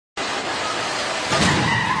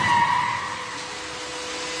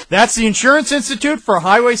That's the Insurance Institute for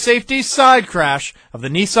Highway Safety side crash of the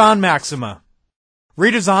Nissan Maxima.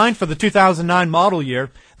 Redesigned for the 2009 model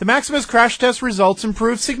year, the Maxima's crash test results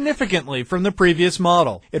improved significantly from the previous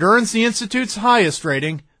model. It earns the Institute's highest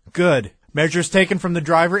rating, good. Measures taken from the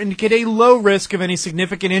driver indicate a low risk of any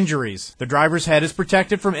significant injuries. The driver's head is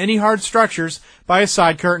protected from any hard structures by a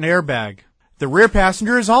side curtain airbag. The rear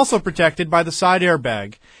passenger is also protected by the side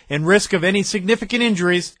airbag, and risk of any significant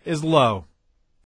injuries is low.